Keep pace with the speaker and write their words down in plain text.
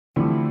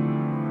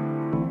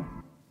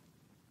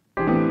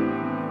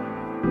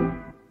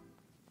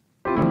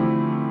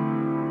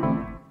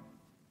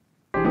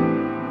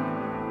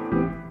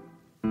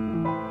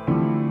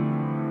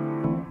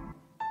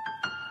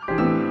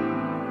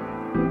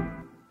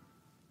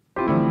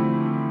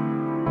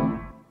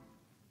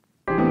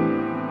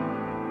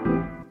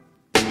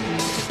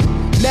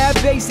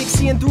basics,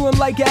 seeing through them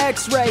like an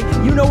x-ray.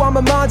 You know I'm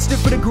a monster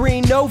for the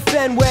green, no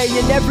Fenway.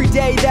 And every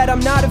day that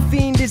I'm not a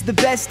fiend is the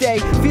best day.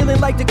 Feeling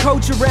like the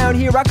coach around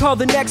here, I call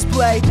the next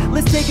play.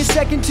 Let's take a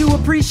second to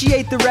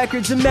appreciate the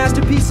records. A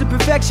masterpiece of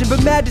perfection,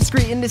 but mad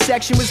discreet in this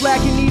section was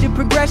lacking needed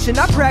progression.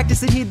 I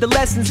practice and heed the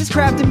lessons. This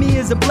crafted me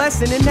as a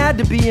blessing and had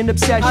to be an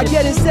obsession. I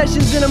get in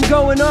sessions and I'm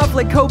going off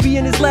like Kobe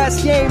in his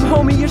last game.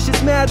 Homie, you're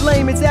just mad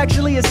lame. It's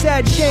actually a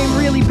sad shame,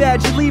 really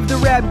bad you leave the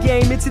rap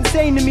game. It's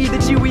insane to me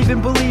that you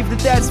even believe that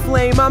that's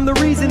flame. I'm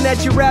the reason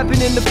that you're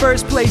rapping in the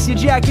first place. You're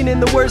jacking in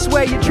the worst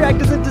way. Your track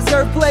doesn't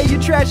deserve play. You're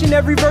trashing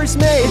every verse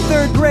made. In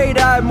third grade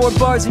I had more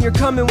bars than you're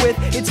coming with.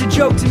 It's a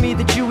joke to me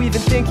that you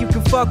even think you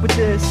can fuck with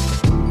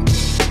this.